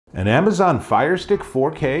An Amazon Fire Stick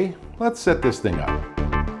 4K? Let's set this thing up.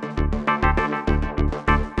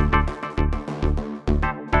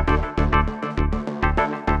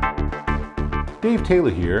 Dave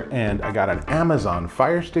Taylor here, and I got an Amazon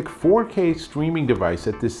Fire Stick 4K streaming device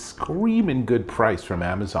at this screaming good price from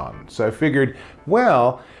Amazon. So I figured,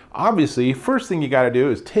 well, obviously, first thing you gotta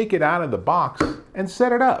do is take it out of the box and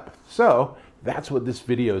set it up. So that's what this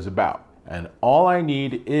video is about. And all I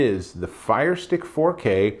need is the Fire Stick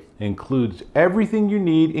 4K, includes everything you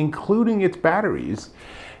need, including its batteries,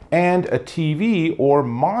 and a TV or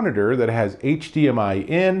monitor that has HDMI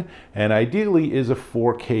in, and ideally is a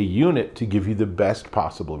 4K unit to give you the best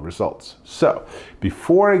possible results. So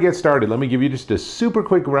before I get started, let me give you just a super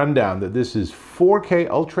quick rundown that this is 4K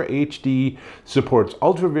Ultra HD, supports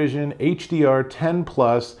UltraVision, HDR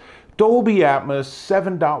 10+, Dolby Atmos,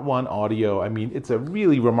 7.1 audio. I mean, it's a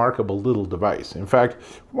really remarkable little device. In fact,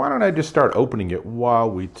 why don't I just start opening it while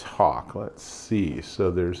we talk? Let's see. So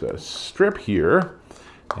there's a strip here,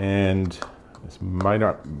 and this might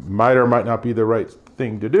or might not be the right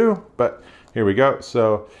thing to do, but here we go.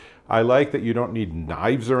 So I like that you don't need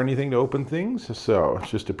knives or anything to open things. So it's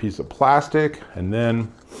just a piece of plastic, and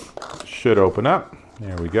then it should open up.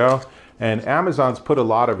 There we go. And Amazon's put a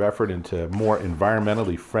lot of effort into more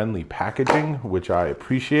environmentally friendly packaging, which I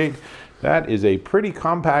appreciate. That is a pretty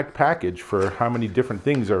compact package for how many different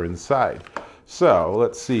things are inside. So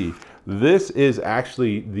let's see. This is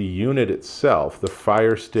actually the unit itself, the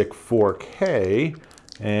Fire Stick 4K,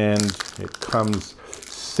 and it comes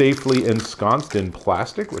safely ensconced in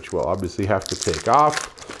plastic, which we'll obviously have to take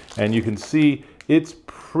off. And you can see it's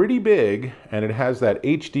pretty big, and it has that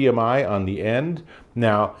HDMI on the end.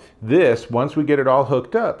 Now, this, once we get it all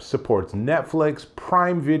hooked up, supports Netflix,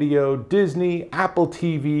 Prime Video, Disney, Apple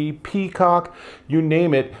TV, Peacock, you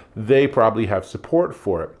name it, they probably have support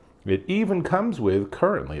for it. It even comes with,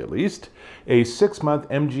 currently at least, a 6-month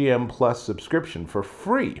MGM Plus subscription for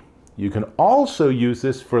free. You can also use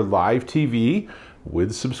this for live TV,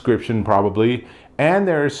 with subscription probably, and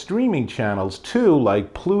there are streaming channels too,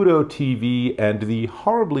 like Pluto TV and the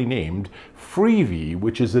horribly named Freevee,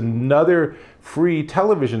 which is another free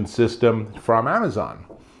television system from Amazon.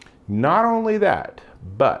 Not only that,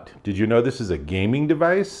 but did you know this is a gaming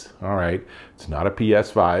device? All right, it's not a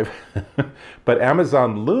PS5, but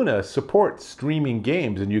Amazon Luna supports streaming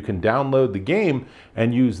games, and you can download the game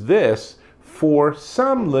and use this for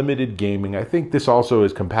some limited gaming. I think this also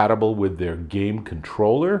is compatible with their game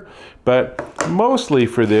controller, but mostly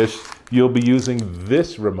for this, you'll be using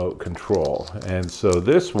this remote control. And so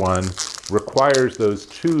this one requires those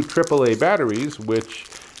 2 AAA batteries, which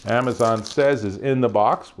Amazon says is in the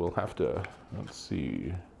box. We'll have to, let's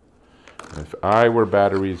see. If I were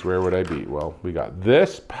batteries, where would I be? Well, we got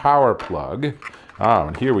this power plug.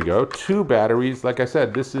 And here we go, 2 batteries. Like I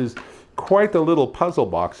said, this is quite the little puzzle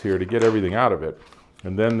box here to get everything out of it.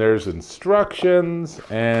 And then there's instructions,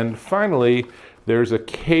 and finally there's a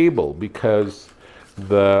cable, because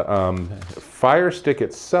the Fire Stick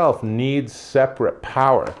itself needs separate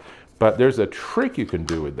power, but there's a trick you can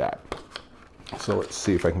do with that. So let's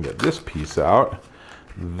see if I can get this piece out.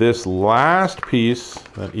 This last piece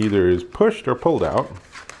that either is pushed or pulled out.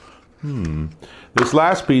 This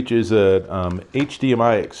last piece is a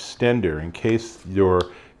HDMI extender in case your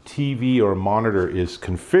TV or monitor is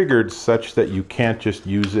configured such that you can't just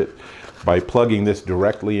use it by plugging this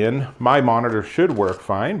directly in. My monitor should work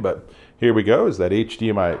fine, but here we go, is that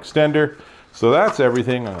HDMI extender. So that's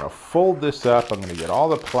everything. I'm going to fold this up. I'm going to get all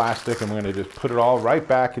the plastic. I'm going to just put it all right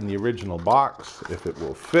back in the original box if it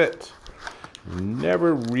will fit. You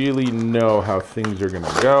never really know how things are going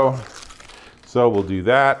to go. So we'll do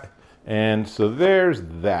that. And so there's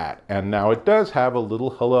that. And now it does have a little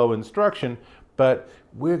hello instruction, but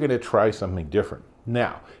we're going to try something different.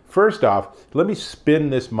 Now, first off, let me spin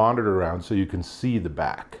this monitor around so you can see the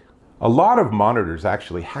back. A lot of monitors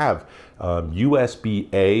actually have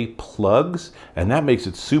USB-A plugs, and that makes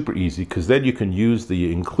it super easy, because then you can use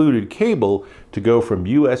the included cable to go from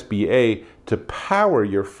USB-A to power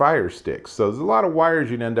your Fire Stick. So there's a lot of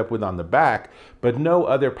wires you'd end up with on the back, but no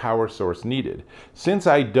other power source needed. Since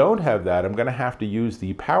I don't have that, I'm going to have to use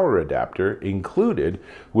the power adapter included,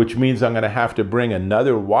 which means I'm going to have to bring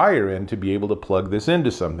another wire in to be able to plug this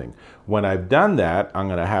into something. When I've done that, I'm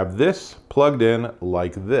going to have this plugged in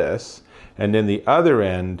like this, and then the other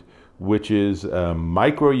end, which is a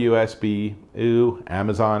micro USB,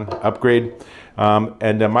 Amazon upgrade.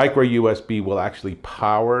 And the micro USB will actually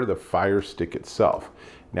power the Fire Stick itself.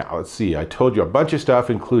 Now let's see, I told you a bunch of stuff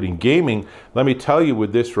including gaming. Let me tell you,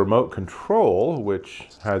 with this remote control, which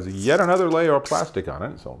has yet another layer of plastic on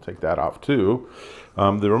it, so I'll take that off too.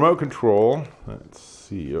 The remote control, let's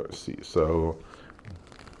see, so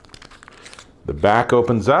the back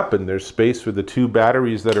opens up and there's space for the 2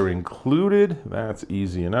 batteries that are included. That's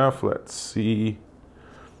easy enough. Let's see,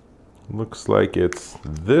 looks like it's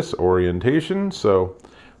this orientation, so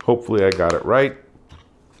hopefully I got it right.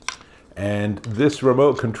 And this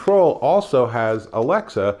remote control also has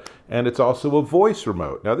Alexa, and it's also a voice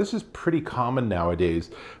remote. Now this is pretty common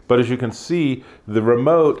nowadays, but as you can see, the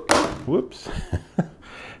remote, whoops,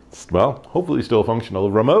 well, hopefully still functional.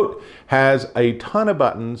 The remote has a ton of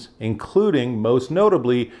buttons, including, most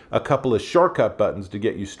notably, a couple of shortcut buttons to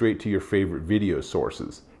get you straight to your favorite video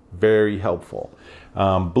sources. Very helpful.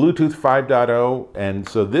 Bluetooth 5.0, and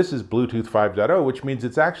so this is Bluetooth 5.0, which means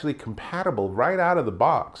it's actually compatible right out of the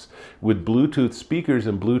box with Bluetooth speakers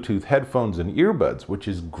and Bluetooth headphones and earbuds, which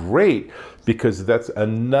is great because that's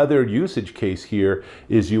another usage case here,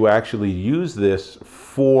 is you actually use this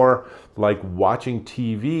for like watching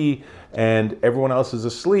TV and everyone else is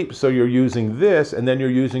asleep, so you're using this and then you're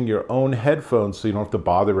using your own headphones so you don't have to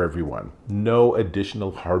bother everyone. No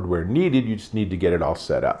additional hardware needed, you just need to get it all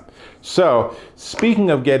set up. So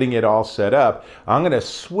speaking of getting it all set up, I'm going to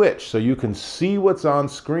switch so you can see what's on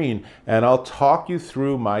screen and I'll talk you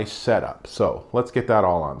through my setup. So let's get that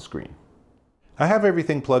all on screen. I have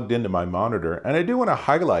everything plugged into my monitor, and I do want to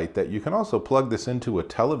highlight that you can also plug this into a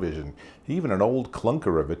television, even an old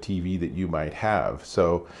clunker of a TV that you might have.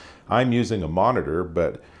 So I'm using a monitor,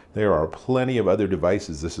 but there are plenty of other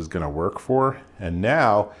devices this is going to work for. And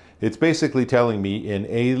now it's basically telling me in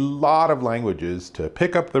a lot of languages to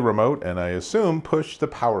pick up the remote and I assume push the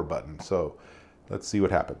power button. So let's see what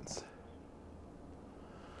happens.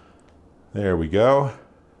 There we go.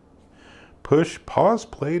 Push pause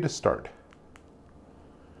play to start.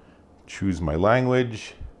 Choose my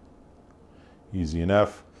language, easy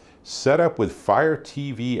enough. Set up with Fire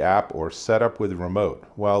TV app or set up with remote.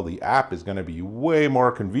 Well, the app is going to be way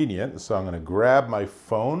more convenient, so I'm going to grab my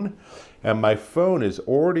phone, and my phone is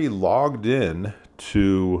already logged in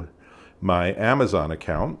to my Amazon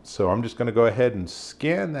account. So I'm just going to go ahead and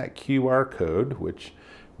scan that QR code, which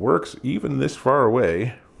works even this far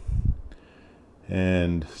away,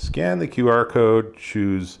 and scan the QR code,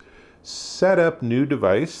 choose set up new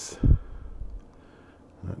device.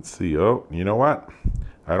 Let's see, oh, you know what?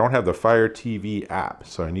 I don't have the Fire TV app,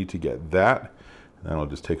 so I need to get that. That'll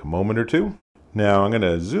just take a moment or two. Now I'm going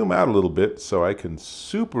to zoom out a little bit so I can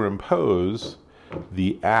superimpose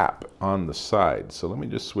the app on the side. So let me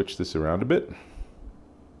just switch this around a bit.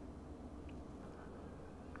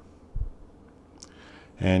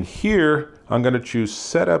 And here I'm going to choose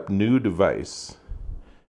set up new device.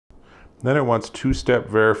 Then it wants 2-step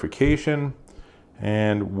verification,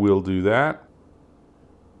 and we'll do that.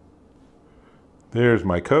 There's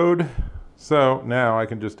my code. So now I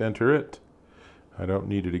can just enter it. I don't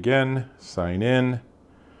need it again. Sign in.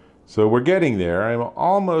 So we're getting there. I'm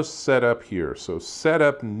almost set up here. So set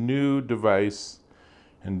up new device.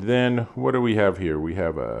 And then what do we have here? We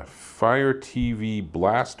have a Fire TV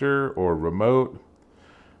blaster or remote.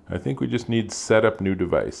 I think we just need set up new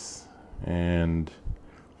device. And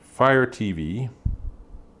Fire TV.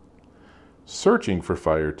 Searching for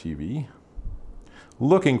Fire TV.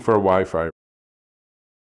 Looking for Wi-Fi.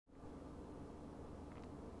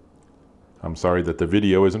 I'm sorry that the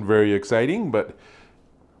video isn't very exciting, but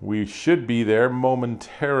we should be there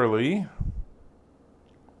momentarily.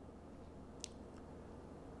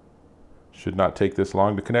 Should not take this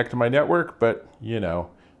long to connect to my network, but you know.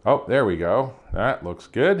 Oh, there we go. That looks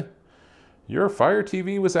good. Your Fire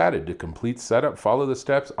TV was added. To complete setup, follow the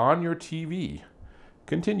steps on your TV.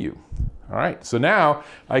 Continue. All right, so now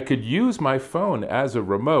I could use my phone as a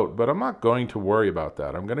remote, but I'm not going to worry about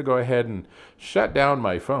that. I'm going to go ahead and shut down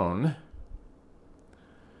my phone.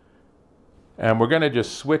 And we're going to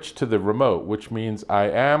just switch to the remote, which means I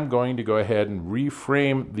am going to go ahead and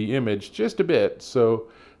reframe the image just a bit so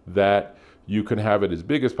that you can have it as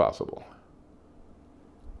big as possible.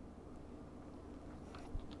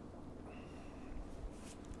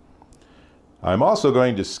 I'm also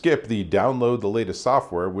going to skip the download the latest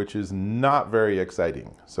software, which is not very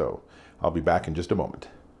exciting. So I'll be back in just a moment.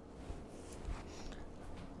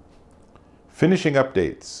 Finishing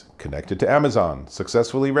updates, connected to Amazon,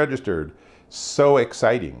 successfully registered. So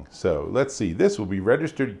exciting. So let's see, this will be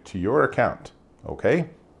registered to your account, okay?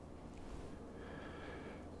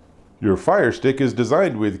 Your Fire Stick is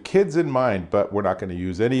designed with kids in mind, but we're not going to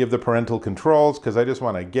use any of the parental controls because I just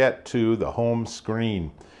want to get to the home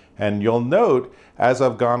screen. And you'll note as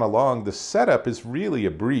I've gone along, the setup is really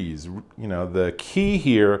a breeze. You know, the key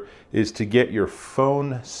here is to get your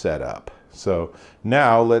phone set up. So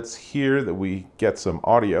now let's hear that we get some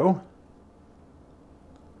audio.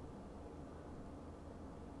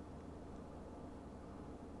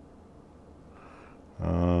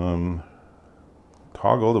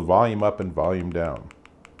 Toggle the volume up and volume down.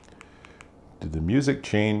 Did the music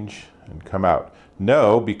change and come out?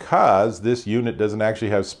 No, because this unit doesn't actually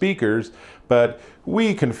have speakers, but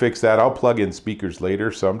we can fix that. I'll plug in speakers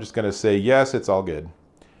later, so I'm just going to say yes, it's all good.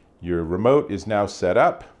 Your remote is now set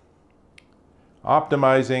up,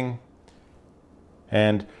 optimizing,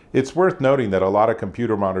 and it's worth noting that a lot of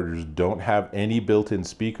computer monitors don't have any built-in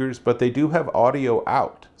speakers, but they do have audio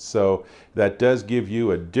out. So that does give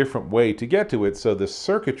you a different way to get to it. So the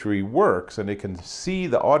circuitry works and it can see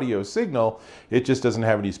the audio signal. It just doesn't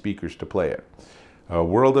have any speakers to play it. A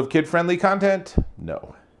world of kid-friendly content?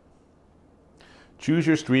 No. Choose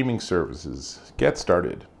your streaming services. Get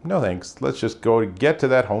started. No thanks. Let's just go get to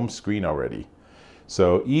that home screen already.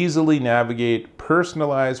 So easily navigate,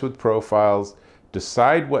 personalize with profiles,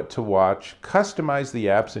 decide what to watch, customize the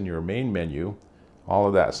apps in your main menu. All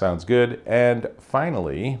of that sounds good. And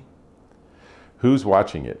finally, who's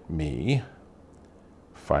watching it? Me.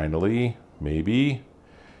 Finally, maybe.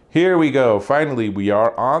 Here we go. Finally, we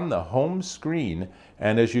are on the home screen.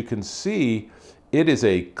 And as you can see, it is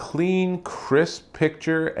a clean, crisp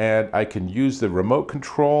picture, and I can use the remote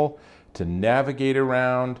control to navigate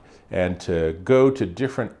around and to go to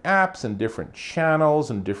different apps and different channels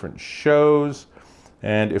and different shows.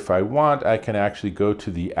 And if I want, I can actually go to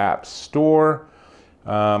the App Store.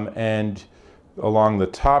 And along the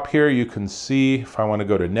top here, you can see if I want to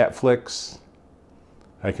go to Netflix,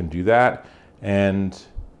 I can do that. And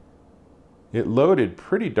it loaded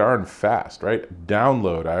pretty darn fast, right?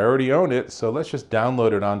 Download, I already own it, so let's just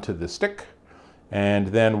download it onto the stick. And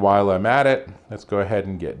then while I'm at it, let's go ahead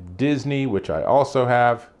and get Disney, which I also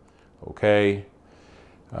have. Okay.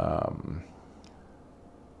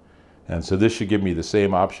 And so this should give me the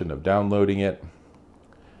same option of downloading it,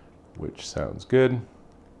 which sounds good.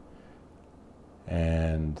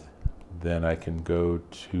 And then I can go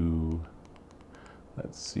to,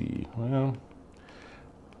 let's see, well,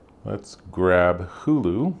 let's grab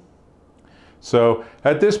Hulu. So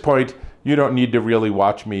at this point, you don't need to really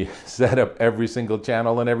watch me set up every single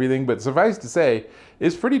channel and everything, but suffice to say,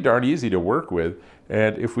 it's pretty darn easy to work with.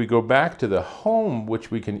 And if we go back to the home,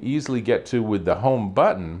 which we can easily get to with the home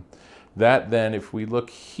button, that then if we look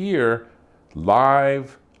here,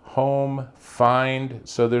 live, home, find,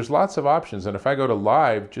 so there's lots of options. And if I go to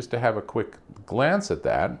live, just to have a quick glance at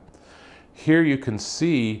that, here you can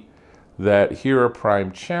see that here are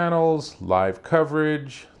prime channels, live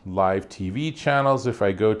coverage, live TV channels. If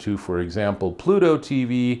I go to, for example, Pluto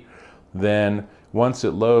TV, then once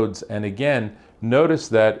it loads, and again, notice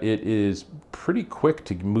that it is pretty quick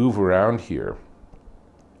to move around here.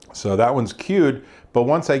 So that one's queued, but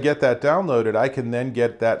once I get that downloaded, I can then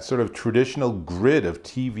get that sort of traditional grid of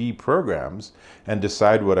TV programs and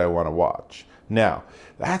decide what I want to watch. Now,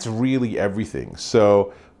 that's really everything.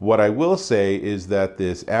 So what I will say is that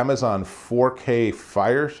this Amazon 4K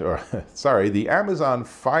the Amazon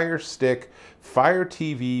Fire Stick Fire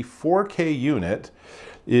TV 4K unit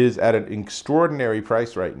is at an extraordinary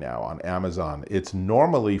price right now on Amazon. It's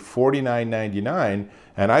normally $49.99,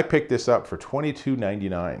 and I picked this up for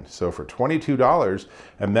 $22.99. So for $22,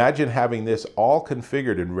 imagine having this all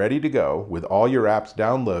configured and ready to go with all your apps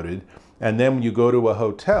downloaded, and then when you go to a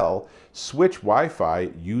hotel, switch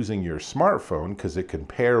Wi-Fi using your smartphone because it can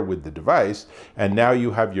pair with the device, and now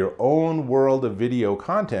you have your own world of video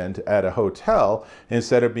content at a hotel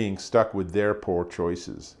instead of being stuck with their poor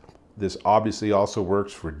choices. This obviously also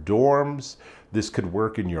works for dorms. This could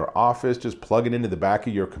work in your office. Just plug it into the back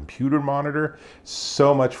of your computer monitor.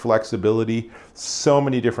 So much flexibility, so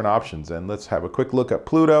many different options. And let's have a quick look at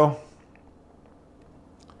Pluto.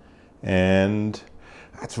 And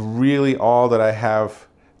that's really all that I have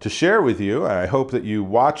to share with you. I hope that you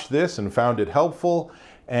watched this and found it helpful,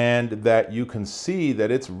 and that you can see that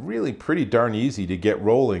it's really pretty darn easy to get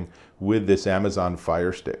rolling with this Amazon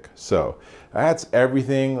Fire Stick. So that's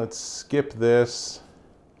everything. Let's skip this.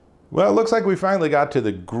 Well, it looks like we finally got to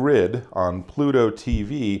the grid on Pluto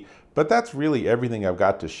TV, but that's really everything I've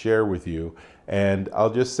got to share with you. And I'll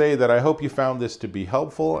just say that I hope you found this to be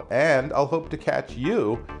helpful, and I'll hope to catch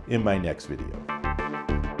you in my next video.